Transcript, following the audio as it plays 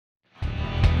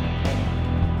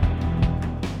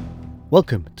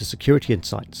Welcome to Security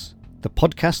Insights, the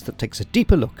podcast that takes a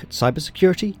deeper look at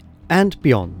cybersecurity and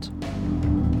beyond.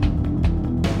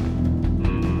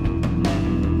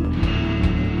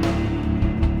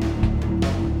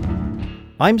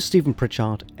 I'm Stephen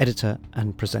Pritchard, editor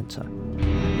and presenter.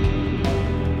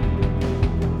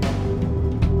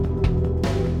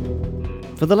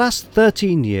 For the last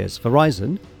 13 years,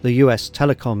 Verizon, the US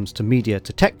telecoms to media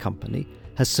to tech company,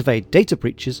 has surveyed data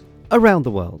breaches around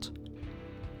the world.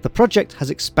 The project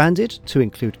has expanded to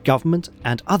include government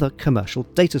and other commercial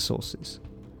data sources.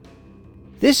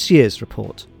 This year's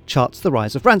report charts the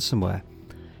rise of ransomware,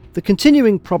 the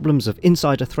continuing problems of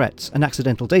insider threats and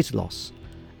accidental data loss,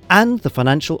 and the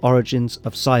financial origins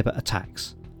of cyber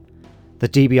attacks. The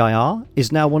DBIR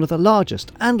is now one of the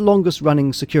largest and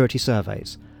longest-running security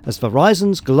surveys, as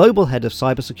Verizon's Global Head of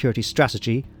Cybersecurity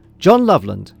Strategy, John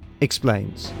Loveland,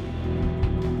 explains.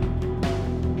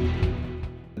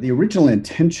 The original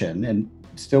intention, and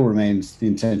still remains the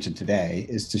intention today,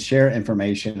 is to share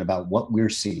information about what we're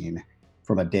seeing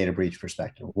from a data breach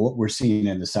perspective, what we're seeing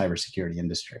in the cybersecurity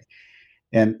industry.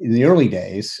 And in the early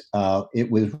days,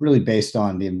 it was really based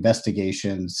on the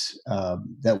investigations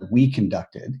that we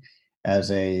conducted as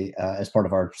part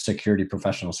of our security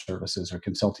professional services or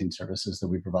consulting services that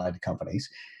we provide to companies.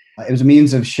 It was a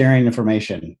means of sharing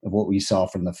information of what we saw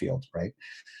from the field, right?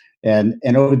 And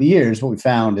over the years, what we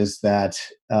found is that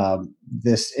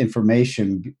this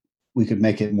information, we could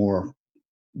make it more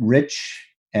rich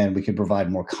and we could provide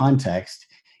more context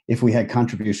if we had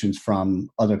contributions from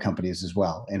other companies as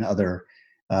well and other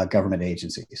government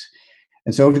agencies.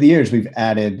 And so over the years, we've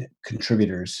added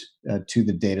contributors to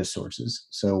the data sources.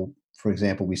 So, for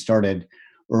example, we started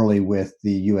early with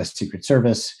the US Secret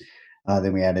Service,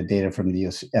 then we added data from the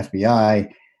US FBI,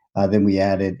 then we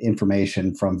added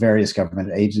information from various government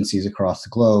agencies across the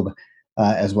globe,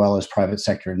 as well as private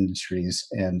sector industries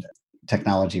and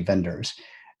technology vendors.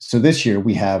 So this year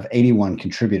we have 81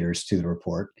 contributors to the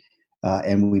report,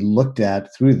 and we looked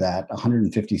at, through that,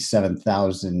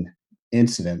 157,000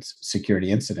 incidents,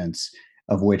 security incidents,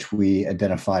 of which we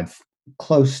identified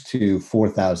close to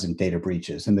 4,000 data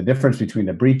breaches. And the difference between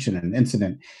a breach and an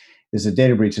incident is a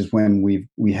data breach is when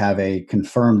we have a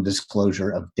confirmed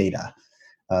disclosure of data.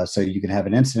 So you can have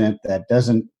an incident that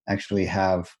doesn't actually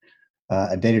have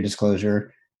a data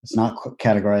disclosure. It's not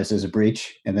categorized as a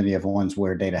breach. And then you have ones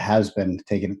where data has been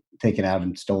taken out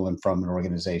and stolen from an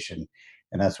organization.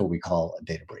 And that's what we call a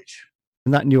data breach.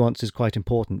 And that nuance is quite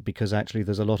important because actually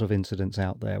there's a lot of incidents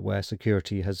out there where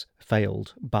security has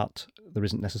failed, but there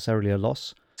isn't necessarily a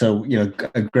loss. So,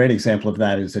 a great example of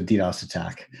that is a DDoS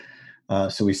attack.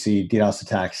 So we see DDoS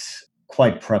attacks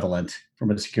quite prevalent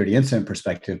from a security incident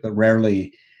perspective, but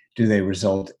rarely do they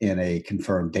result in a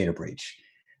confirmed data breach.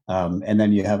 And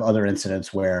then you have other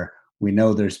incidents where we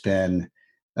know there's been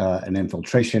an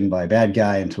infiltration by a bad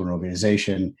guy into an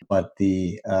organization, but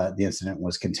the incident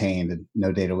was contained and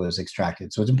no data was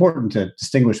extracted. So it's important to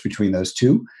distinguish between those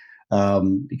two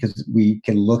because we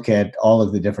can look at all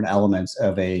of the different elements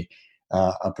of a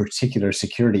particular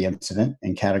security incident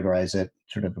and categorize it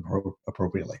sort of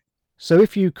appropriately. So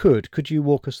if you could you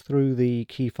walk us through the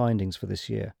key findings for this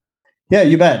year? Yeah,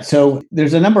 you bet. So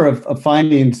there's a number of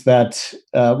findings that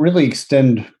really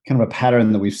extend kind of a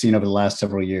pattern that we've seen over the last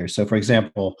several years. So for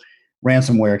example,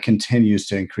 ransomware continues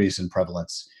to increase in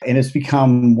prevalence, and it's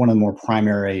become one of the more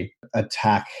primary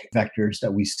attack vectors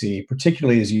that we see,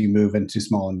 particularly as you move into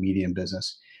small and medium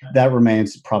business. That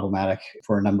remains problematic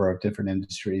for a number of different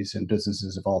industries and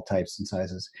businesses of all types and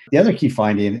sizes. The other key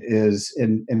finding is,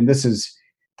 and this is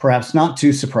perhaps not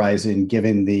too surprising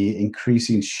given the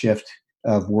increasing shift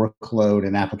of workload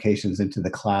and applications into the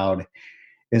cloud,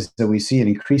 is that we see an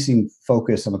increasing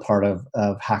focus on the part of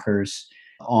hackers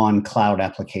on cloud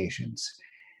applications.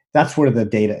 That's where the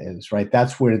data is, right?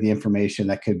 That's where the information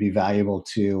that could be valuable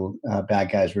to bad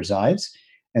guys resides.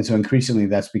 And so increasingly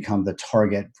that's become the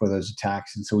target for those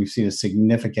attacks. And so we've seen a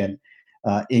significant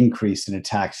increase in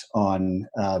attacks on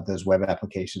those web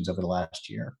applications over the last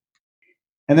year.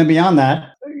 And then beyond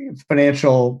that,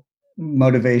 financial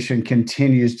motivation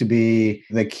continues to be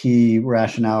the key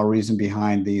rationale reason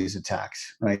behind these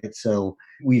attacks, right? So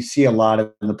we see a lot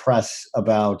in the press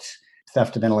about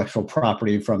theft of intellectual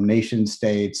property from nation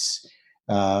states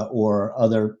or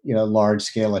other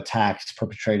large-scale attacks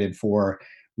perpetrated for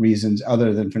reasons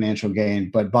other than financial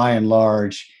gain. But by and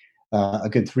large, a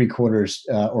good 3/4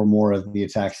 or more of the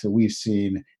attacks that we've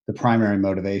seen, the primary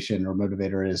motivation or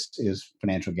motivator is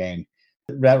financial gain.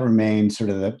 That remains sort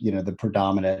of the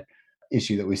predominant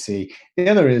issue that we see. The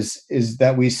other is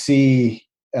that we see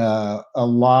a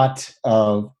lot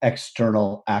of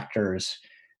external actors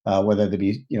whether they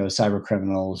be cyber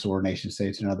criminals or nation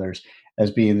states and others,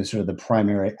 as being the sort of the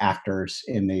primary actors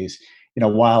in these.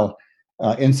 While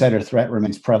insider threat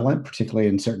remains prevalent, particularly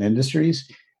in certain industries,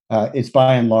 it's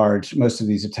by and large most of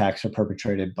these attacks are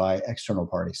perpetrated by external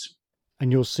parties.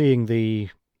 And you're seeing the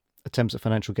attempts at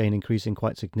financial gain increasing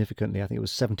quite significantly. I think it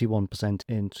was 71%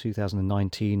 in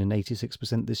 2019 and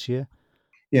 86% this year.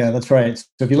 Yeah, that's right. So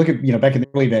if you look at back in the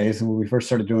early days when we first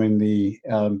started doing the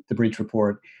breach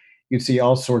report, you'd see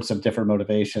all sorts of different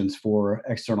motivations for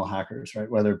external hackers,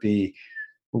 right? Whether it be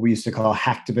what we used to call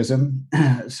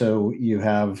hacktivism. So you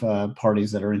have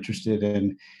parties that are interested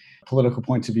in political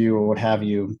points of view or what have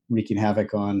you, wreaking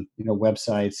havoc on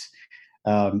websites.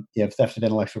 You have theft of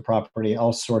intellectual property,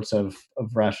 all sorts of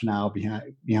rationale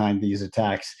behind these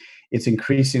attacks. It's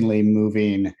increasingly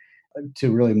moving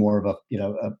to really more of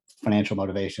a financial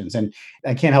motivations. And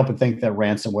I can't help but think that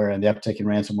ransomware and the uptick in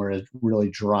ransomware is really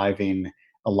driving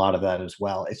a lot of that as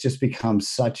well. It's just become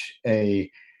such a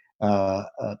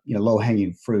low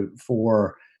hanging fruit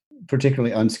for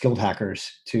particularly unskilled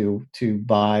hackers to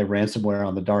buy ransomware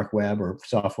on the dark web or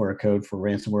software code for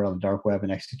ransomware on the dark web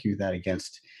and execute that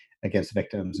against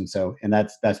victims. And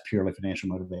that's purely financial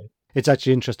motivated. It's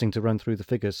actually interesting to run through the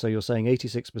figures. So you're saying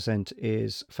 86%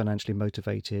 is financially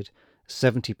motivated,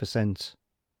 70%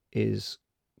 is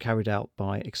carried out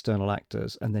by external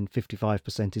actors, and then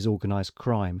 55% is organized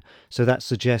crime. So that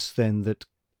suggests then that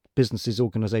businesses,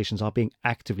 organizations are being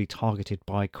actively targeted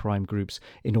by crime groups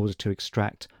in order to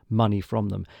extract money from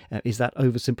them. Is that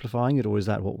oversimplifying it, or is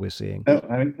that what we're seeing? No,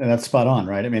 that's spot on,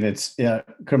 right? I mean,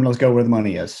 criminals go where the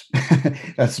money is.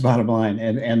 That's the bottom line.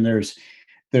 And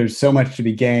there's so much to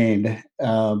be gained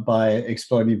by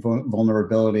exploiting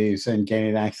vulnerabilities and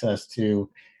gaining access to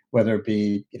whether it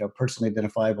be personally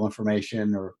identifiable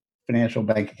information or financial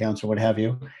bank accounts or what have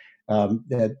you.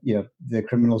 That the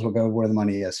criminals will go where the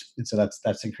money is, and so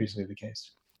that's increasingly the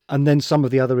case. And then some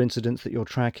of the other incidents that you're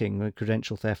tracking, the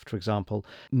credential theft, for example,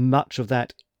 much of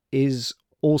that is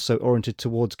also oriented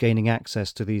towards gaining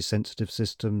access to these sensitive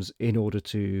systems in order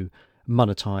to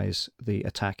monetize the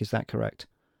attack. Is that correct?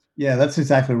 Yeah, that's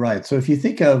exactly right. So if you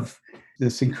think of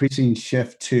this increasing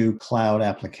shift to cloud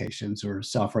applications or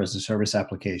software as a service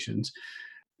applications,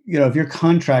 if you're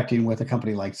contracting with a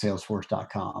company like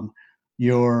Salesforce.com,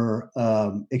 you're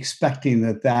expecting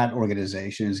that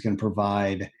organization is going to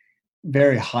provide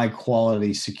very high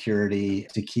quality security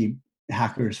to keep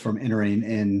hackers from entering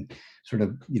in sort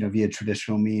of via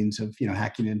traditional means of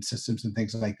hacking in systems and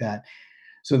things like that.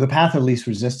 So the path of least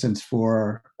resistance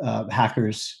for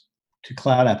hackers to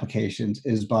cloud applications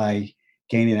is by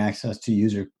gaining access to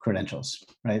user credentials,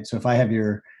 right? So if I have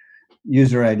your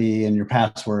user ID and your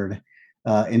password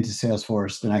into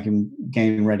Salesforce, then I can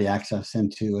gain ready access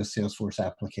into a Salesforce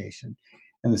application.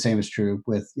 And the same is true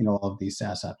with all of these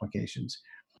SaaS applications.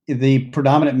 The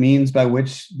predominant means by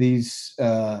which these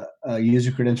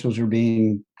user credentials are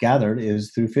being gathered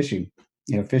is through phishing.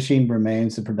 Phishing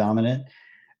remains the predominant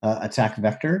attack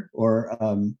vector or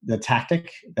the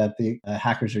tactic that the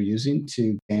hackers are using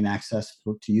to gain access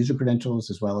to user credentials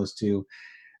as well as to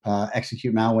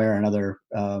execute malware and other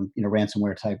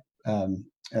ransomware type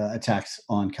attacks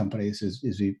on companies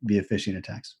is via phishing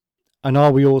attacks. And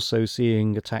are we also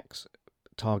seeing attacks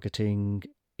targeting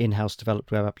in-house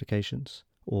developed web applications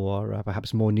or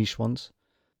perhaps more niche ones?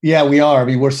 Yeah, we are. I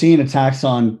mean, we're seeing attacks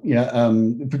on,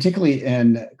 particularly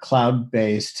in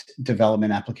cloud-based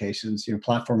development applications,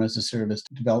 platform as a service,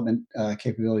 development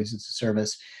capabilities as a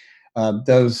service.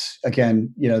 Those,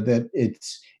 again, that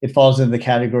it falls into the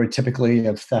category typically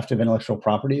of theft of intellectual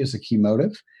property as a key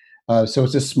motive. So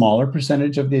it's a smaller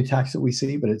percentage of the attacks that we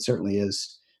see, but it certainly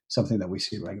is something that we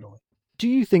see regularly. Do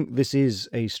you think this is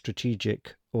a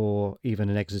strategic or even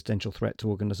an existential threat to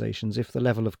organizations? If the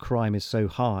level of crime is so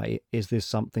high, is this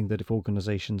something that if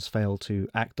organizations fail to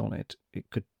act on it, it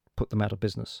could put them out of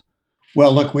business?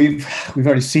 Well, look, we've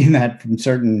already seen that from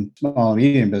certain small and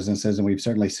medium businesses, and we've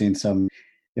certainly seen some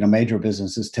major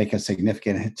businesses take a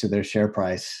significant hit to their share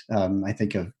price. I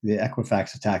think of the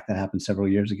Equifax attack that happened several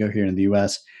years ago here in the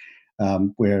U.S.,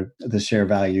 where the share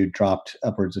value dropped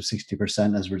upwards of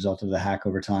 60% as a result of the hack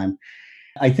over time.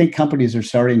 I think companies are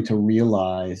starting to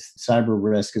realize cyber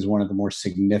risk is one of the more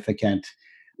significant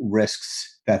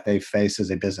risks that they face as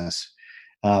a business.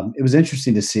 It was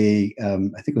interesting to see, I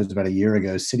think it was about a year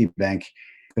ago, Citibank,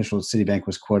 official at Citibank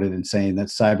was quoted in saying that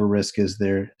cyber risk is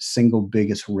their single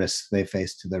biggest risk they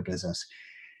face to their business.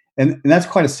 And that's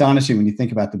quite astonishing when you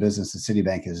think about the business that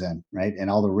Citibank is in, right? And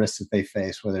all the risks that they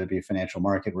face, whether it be financial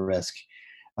market risk,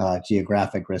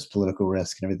 geographic risk, political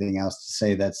risk, and everything else, to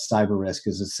say that cyber risk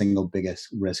is the single biggest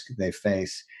risk they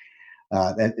face.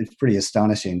 That it's pretty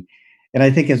astonishing. And I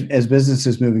think as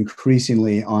businesses move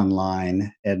increasingly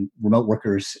online and remote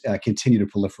workers continue to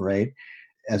proliferate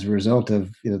as a result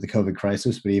of the COVID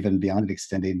crisis, but even beyond it,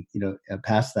 extending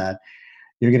past that,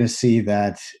 you're going to see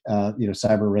that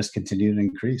cyber risk continue to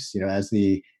increase. As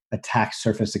the attack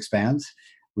surface expands,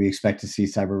 we expect to see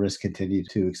cyber risk continue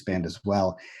to expand as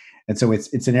well. And so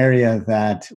it's an area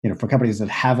that for companies that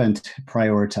haven't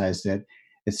prioritized it,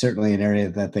 it's certainly an area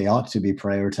that they ought to be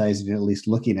prioritizing, at least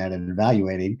looking at it and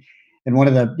evaluating. And one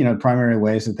of the primary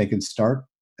ways that they can start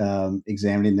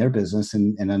examining their business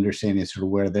and understanding sort of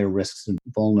where their risks and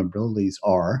vulnerabilities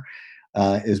are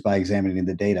is by examining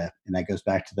the data. And that goes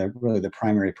back to the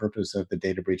primary purpose of the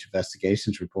data breach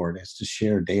investigations report, is to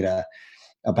share data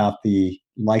about the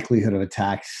likelihood of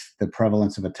attacks, the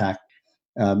prevalence of attack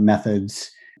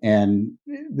methods. And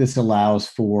this allows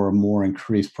for more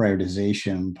increased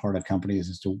prioritization on the part of companies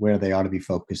as to where they ought to be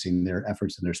focusing their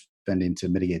efforts and their spending to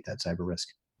mitigate that cyber risk.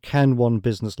 Can one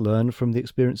business learn from the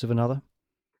experience of another?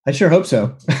 I sure hope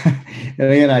so.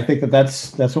 And again, I think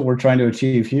that's what we're trying to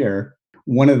achieve here.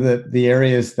 One of the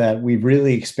areas that we've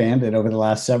really expanded over the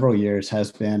last several years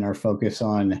has been our focus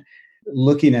on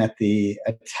looking at the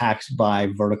attacks by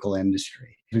vertical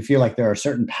industry. We feel like there are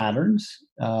certain patterns,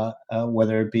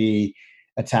 whether it be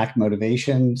attack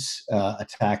motivations,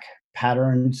 attack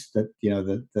patterns, that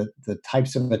the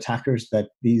types of attackers that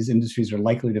these industries are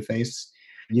likely to face.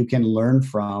 You can learn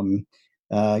from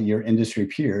your industry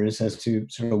peers as to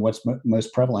sort of what's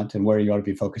most prevalent and where you ought to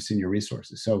be focusing your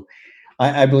resources. So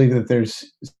I believe that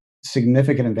there's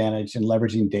significant advantage in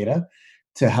leveraging data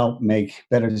to help make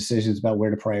better decisions about where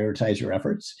to prioritize your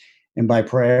efforts. And by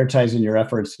prioritizing your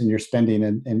efforts and your spending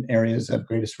in areas of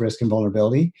greatest risk and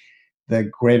vulnerability, the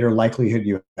greater likelihood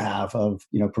you have of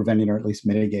preventing or at least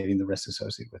mitigating the risks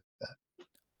associated with that.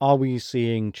 Are we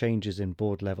seeing changes in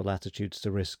board level attitudes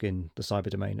to risk in the cyber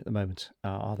domain at the moment?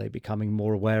 Are they becoming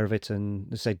more aware of it? And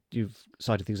say you've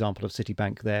cited the example of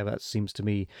Citibank there. That seems to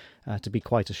me to be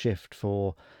quite a shift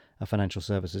for a financial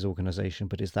services organization.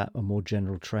 But is that a more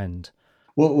general trend?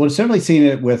 Well, we're certainly seeing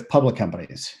it with public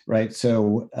companies, right?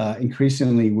 So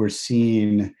increasingly, we're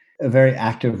seeing a very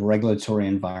active regulatory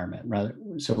environment, rather.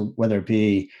 So whether it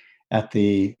be at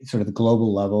the sort of the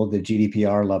global level, the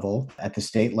GDPR level, at the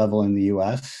state level in the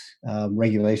US,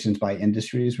 regulations by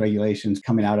industries, regulations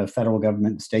coming out of federal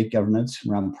government, state governments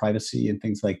around privacy and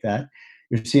things like that.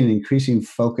 You're seeing an increasing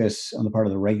focus on the part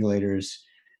of the regulators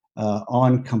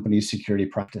on company security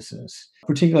practices,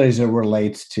 particularly as it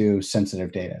relates to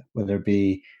sensitive data, whether it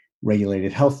be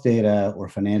regulated health data or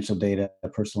financial data,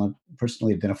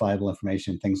 personally identifiable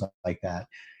information, things like that.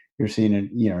 You're seeing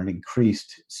an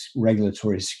increased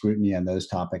regulatory scrutiny on those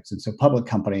topics. And so public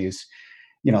companies,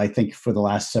 I think for the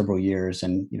last several years,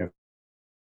 and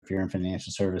if you're in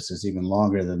financial services, even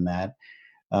longer than that,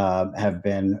 have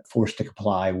been forced to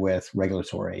comply with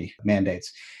regulatory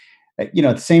mandates. At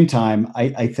the same time,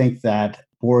 I think that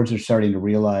boards are starting to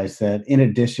realize that in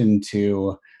addition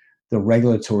to the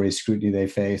regulatory scrutiny they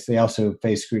face, they also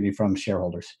face scrutiny from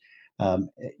shareholders.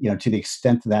 To the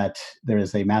extent that there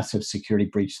is a massive security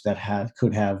breach that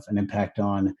could have an impact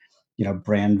on,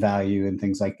 brand value and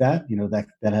things like that,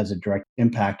 that has a direct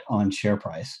impact on share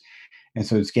price. And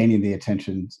so it's gaining the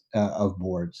attention of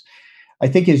boards. I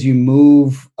think as you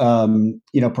move,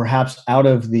 perhaps out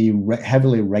of the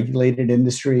heavily regulated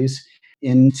industries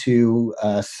into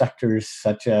sectors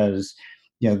such as,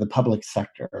 the public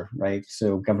sector, right?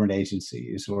 So government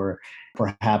agencies, or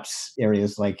perhaps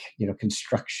areas like,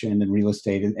 construction and real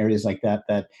estate and areas like that,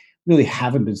 that really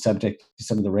haven't been subject to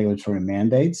some of the regulatory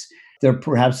mandates. There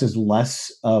perhaps is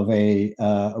less of a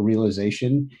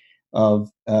realization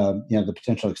of the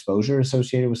potential exposure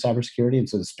associated with cybersecurity, and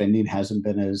so the spending hasn't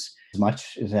been as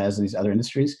much as it has in these other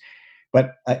industries.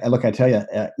 But I tell you,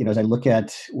 as I look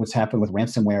at what's happened with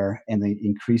ransomware and the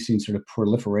increasing sort of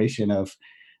proliferation of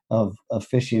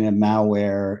phishing and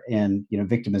malware and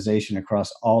victimization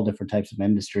across all different types of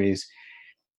industries,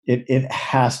 it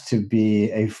has to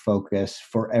be a focus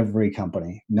for every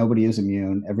company. Nobody is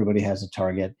immune. Everybody has a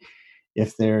target.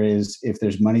 If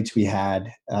there's money to be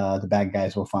had, the bad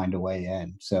guys will find a way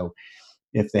in. So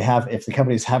if the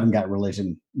companies haven't got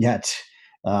religion yet,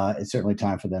 it's certainly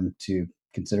time for them to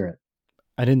consider it.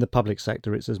 And in the public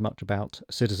sector, it's as much about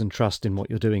citizen trust in what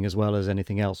you're doing as well as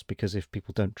anything else, because if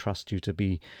people don't trust you to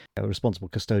be a responsible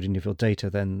custodian of your data,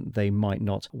 then they might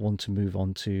not want to move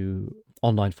on to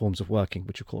online forms of working,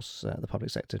 which of course the public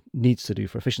sector needs to do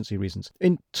for efficiency reasons.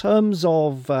 In terms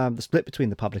of the split between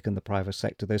the public and the private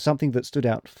sector, there's something that stood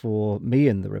out for me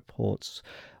in the reports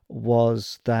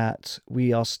was that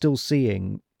we are still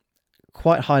seeing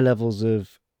quite high levels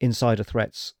of insider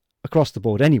threats across the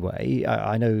board anyway.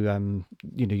 I know,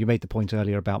 you made the point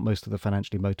earlier about most of the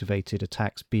financially motivated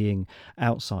attacks being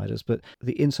outsiders, but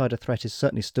the insider threat is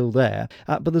certainly still there.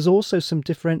 But there's also some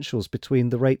differentials between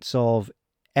the rates of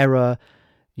error,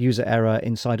 user error,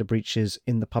 insider breaches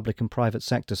in the public and private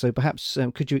sector. So perhaps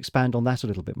could you expand on that a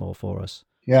little bit more for us?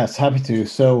 Yes, happy to.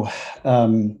 So,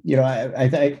 I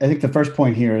think the first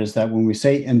point here is that when we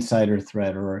say insider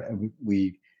threat, or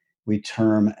we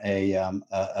term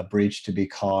a breach to be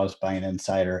caused by an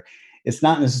insider, it's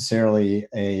not necessarily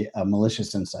a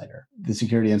malicious insider. The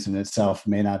security incident itself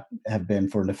may not have been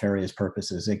for nefarious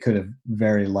purposes. It could have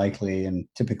very likely and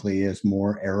typically is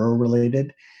more error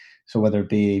related. So whether it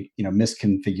be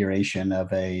misconfiguration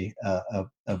of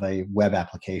a web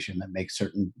application that makes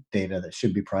certain data that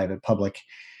should be private public,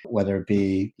 whether it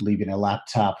be leaving a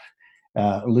laptop,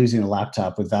 losing a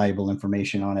laptop with valuable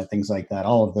information on it, things like that,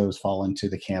 all of those fall into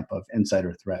the camp of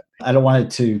insider threat. I don't want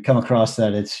it to come across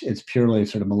that it's purely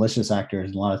sort of malicious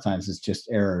actors. A lot of times it's just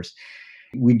errors.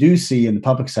 We do see in the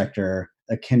public sector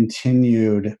a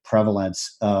continued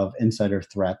prevalence of insider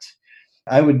threat.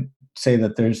 I would say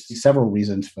that there's several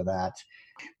reasons for that.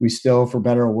 We still, for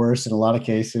better or worse, in a lot of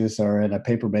cases, are in a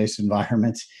paper-based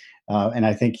environment. And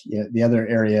I think the other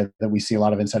area that we see a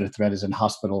lot of insider threat is in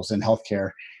hospitals and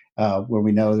healthcare, where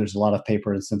we know there's a lot of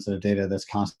paper and sensitive data that's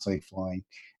constantly flowing.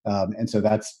 And so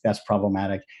that's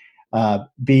problematic.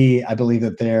 B, I believe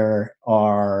that there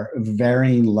are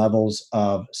varying levels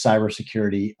of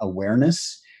cybersecurity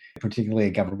awareness, particularly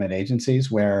at government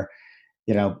agencies, where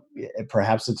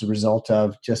perhaps it's a result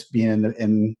of just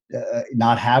being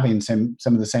not having some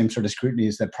of the same sort of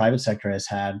scrutinies that private sector has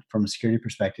had from a security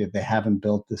perspective. They haven't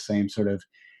built the same sort of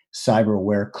cyber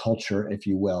aware culture, if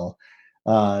you will.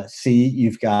 C,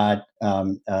 you've got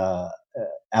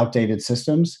outdated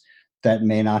systems that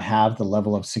may not have the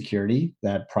level of security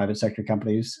that private sector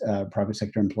companies, private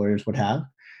sector employers would have.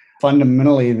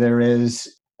 Fundamentally, there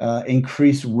is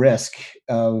increased risk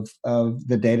of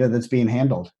the data that's being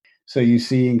handled. So you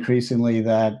see increasingly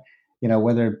that,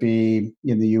 whether it be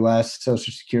in the U.S.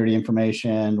 Social Security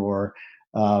information or,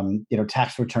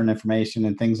 tax return information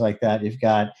and things like that, you've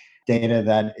got data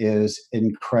that is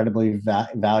incredibly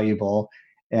valuable,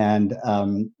 and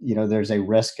there's a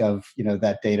risk of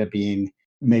that data being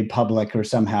made public or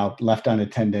somehow left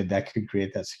unattended that could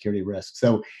create that security risk.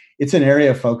 So it's an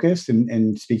area of focus,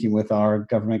 and speaking with our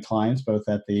government clients, both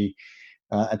at the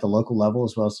local level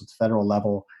as well as at the federal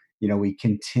level. We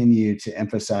continue to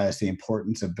emphasize the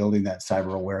importance of building that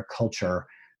cyber aware culture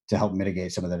to help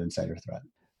mitigate some of that insider threat.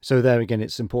 So there again,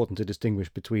 it's important to distinguish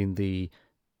between the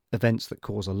events that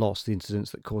cause a loss, the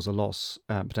incidents that cause a loss,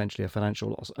 potentially a financial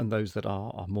loss, and those that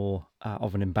are more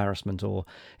of an embarrassment or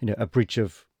a breach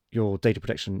of your data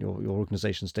protection, your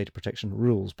organization's data protection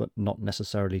rules, but not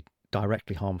necessarily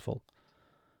directly harmful.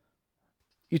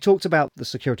 You talked about the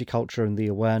security culture and the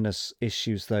awareness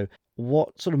issues, though.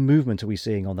 What sort of movement are we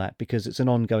seeing on that? Because it's an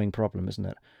ongoing problem, isn't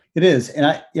it? It is. And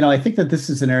I think that this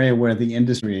is an area where the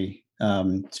industry,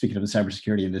 speaking of the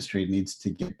cybersecurity industry, needs to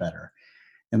get better.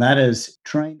 And that is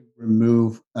trying to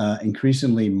remove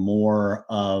increasingly more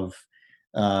of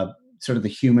sort of the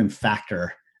human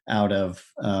factor out of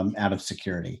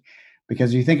security.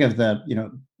 Because you think of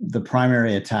the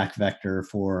primary attack vector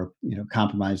for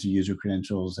compromising user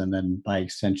credentials, and then by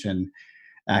extension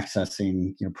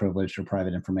accessing privileged or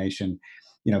private information,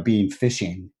 being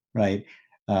phishing, right?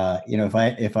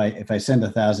 If I send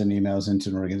 1,000 emails into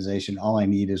an organization, all I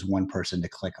need is one person to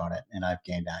click on it, and I've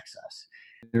gained access.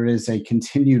 There is a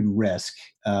continued risk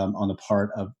on the part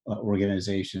of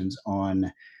organizations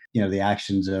on the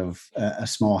actions of a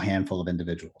small handful of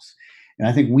individuals. And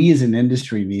I think we as an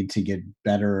industry need to get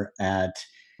better at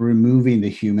removing the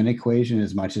human equation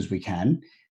as much as we can.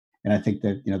 And I think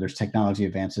that there's technology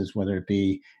advances, whether it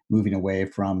be moving away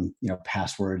from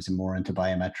passwords and more into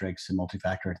biometrics and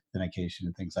multi-factor authentication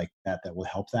and things like that, that will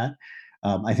help that.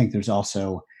 I think there's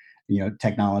also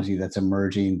technology that's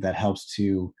emerging that helps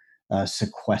to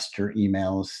sequester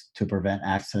emails to prevent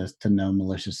access to known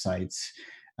malicious sites.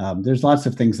 There's lots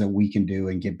of things that we can do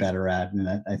and get better at, and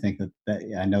I think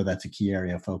that I know that's a key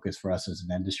area of focus for us as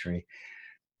an industry.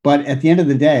 But at the end of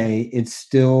the day, it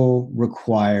still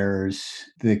requires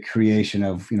the creation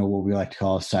of what we like to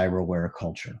call a cyber aware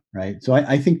culture, right? So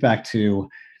I think back to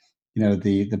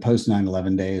the post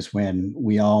 9/11 days when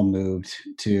we all moved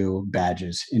to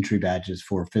badges, entry badges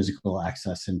for physical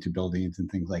access into buildings and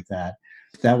things like that.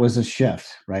 That was a shift,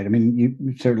 right? I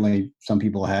mean, certainly some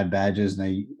people had badges and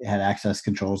they had access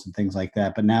controls and things like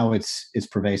that, but now it's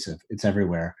pervasive, it's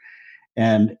everywhere.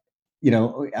 And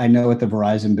I know at the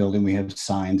Verizon building we have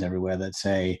signs everywhere that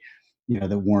say,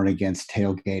 that warn against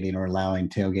tailgating or allowing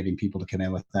tailgating people to come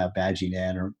in without badging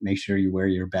in, or make sure you wear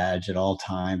your badge at all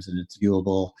times and it's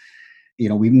viewable.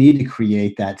 We need to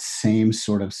create that same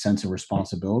sort of sense of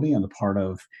responsibility on the part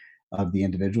of the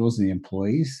individuals and the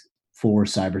employees for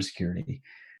cybersecurity,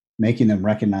 making them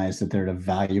recognize that they're a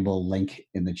valuable link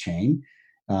in the chain,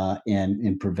 and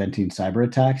in preventing cyber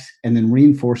attacks, and then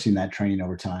reinforcing that training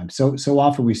over time. So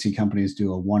often we see companies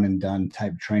do a one and done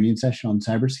type training session on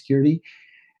cybersecurity,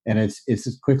 and it's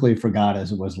as quickly forgot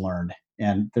as it was learned.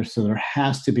 And there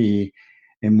has to be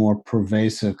a more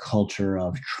pervasive culture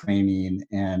of training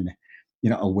and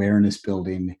awareness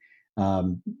building,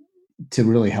 um, to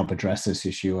really help address this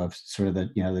issue of sort of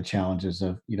the challenges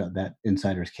of that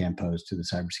insiders can pose to the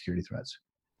cybersecurity threats.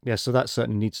 Yeah, so that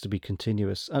certainly needs to be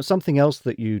continuous. Something else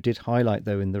that you did highlight,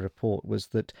 though, in the report was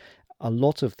that a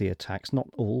lot of the attacks, not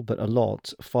all, but a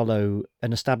lot, follow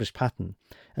an established pattern.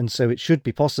 And so it should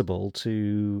be possible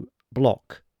to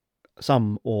block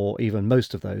some or even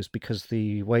most of those because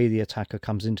the way the attacker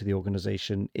comes into the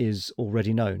organization is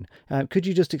already known. Could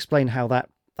you just explain how that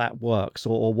works,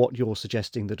 or what you're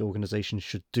suggesting that organizations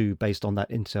should do based on that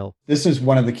intel? This is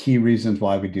one of the key reasons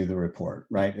why we do the report,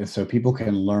 right? And so people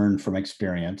can learn from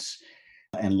experience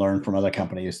and learn from other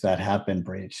companies that have been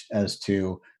breached as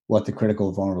to what the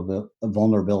critical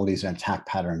vulnerabilities and attack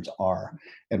patterns are,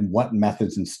 and what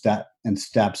methods and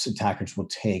steps attackers will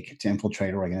take to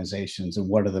infiltrate organizations, and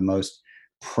what are the most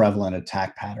prevalent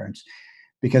attack patterns.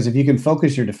 Because if you can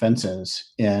focus your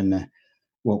defenses in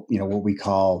what we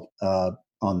call,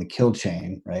 on the kill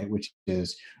chain, right, which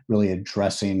is really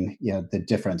addressing the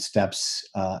different steps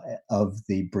of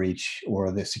the breach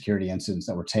or the security incidents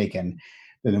that were taken,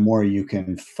 then the more you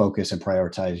can focus and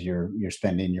prioritize your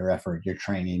spending, your effort, your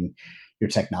training,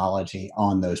 your technology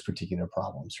on those particular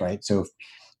problems, right? So,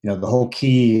 the whole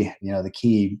key, the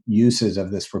key uses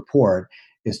of this report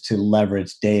is to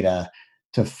leverage data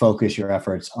to focus your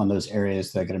efforts on those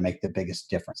areas that are going to make the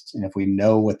biggest difference. And if we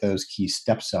know what those key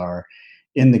steps are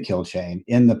in the kill chain,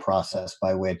 in the process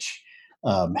by which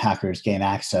hackers gain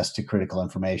access to critical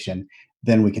information,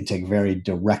 then we can take very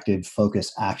directed,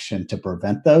 focused action to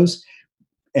prevent those,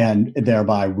 and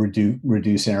thereby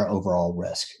reducing our overall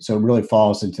risk. So it really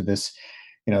falls into this,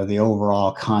 the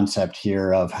overall concept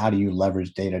here of how do you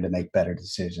leverage data to make better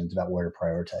decisions about where to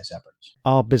prioritize efforts.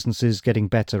 Are businesses getting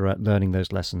better at learning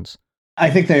those lessons? I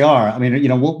think they are. I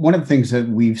mean, one of the things that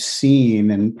we've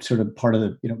seen, and sort of part of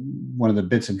the, one of the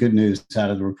bits of good news out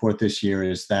of the report this year,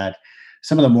 is that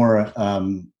some of the more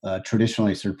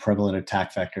traditionally sort of prevalent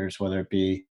attack vectors, whether it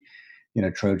be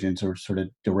Trojans or sort of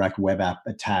direct web app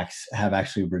attacks, have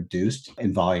actually reduced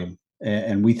in volume,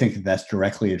 and we think that that's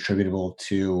directly attributable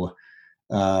to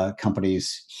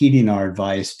companies heeding our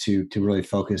advice to really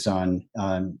focus on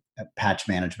patch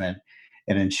management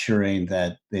and ensuring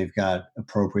that they've got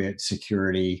appropriate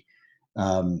security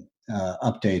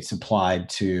updates applied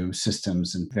to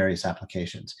systems and various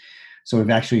applications. So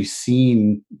we've actually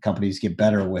seen companies get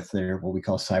better with their what we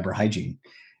call cyber hygiene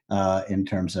in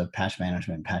terms of patch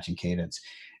management and patching cadence.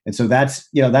 And so that's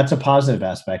a positive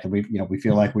aspect, and we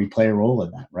feel like we play a role in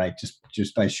that, right?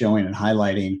 Just by showing and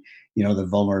highlighting the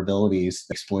vulnerabilities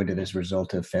exploited as a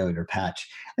result of failure to patch.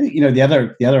 I think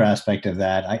the other aspect of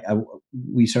that,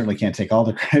 we certainly can't take all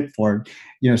the credit for.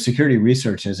 Security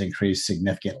research has increased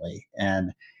significantly,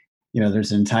 and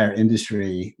there's an entire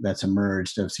industry that's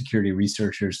emerged of security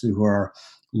researchers who are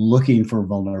looking for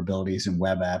vulnerabilities in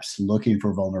web apps, looking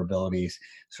for vulnerabilities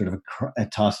sort of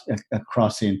across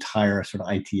the entire sort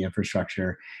of IT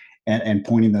infrastructure, and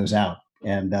pointing those out.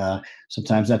 And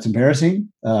sometimes that's embarrassing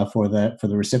for the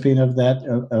recipient of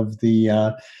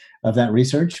that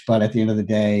research. But at the end of the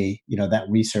day, that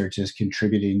research is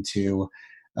contributing to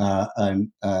I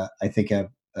think an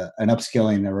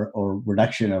upskilling or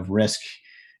reduction of risk,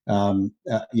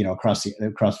 across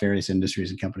various industries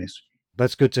and companies.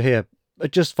 That's good to hear.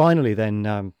 Just finally,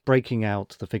 then, breaking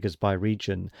out the figures by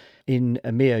region, in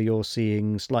EMEA, you're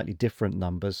seeing slightly different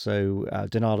numbers. So,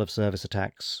 denial of service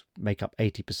attacks make up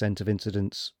 80% of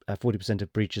incidents, 40%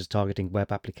 of breaches targeting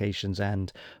web applications,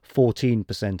 and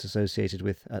 14% associated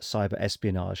with cyber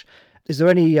espionage. Is there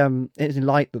any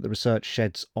light that the research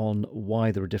sheds on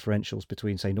why there are differentials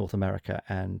between, say, North America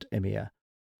and EMEA?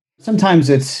 Sometimes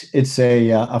it's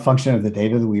a function of the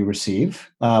data that we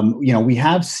receive. We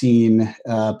have seen,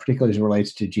 particularly as it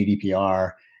relates to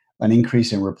GDPR, an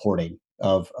increase in reporting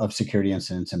of security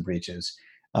incidents and breaches.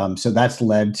 So that's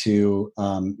led to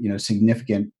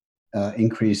significant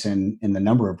increase in the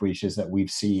number of breaches that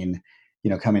we've seen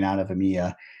coming out of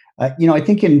EMEA. I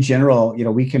think in general,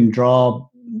 we can draw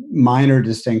minor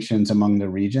distinctions among the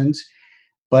regions.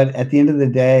 But at the end of the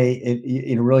day,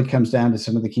 it really comes down to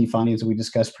some of the key findings that we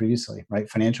discussed previously, right?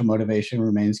 Financial motivation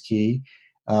remains key.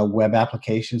 Web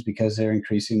applications, because they're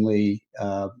increasingly,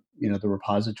 the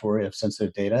repository of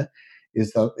sensitive data,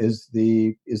 is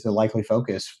the likely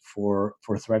focus for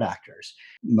threat actors.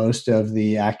 Most of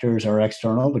the actors are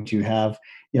external, but you have,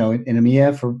 in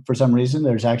EMEA, for some reason,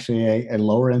 there's actually a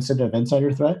lower incident of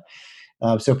insider threat.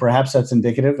 So perhaps that's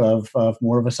indicative of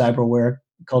more of a cyberware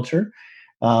culture.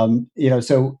 While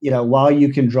you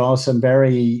can draw some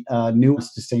very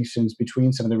nuanced distinctions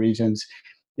between some of the regions,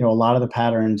 a lot of the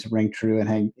patterns ring true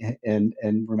and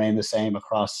remain the same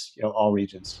across all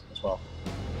regions as well.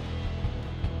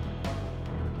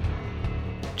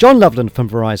 John Loveland from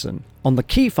Verizon on the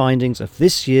key findings of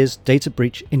this year's data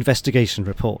breach investigation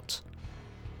report.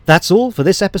 That's all for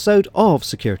this episode of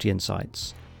Security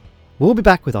Insights. We'll be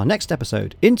back with our next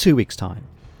episode in 2 weeks' time.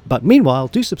 But meanwhile,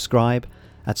 do subscribe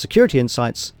at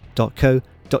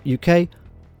securityinsights.co.uk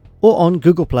or on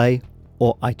Google Play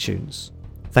or iTunes.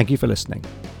 Thank you for listening.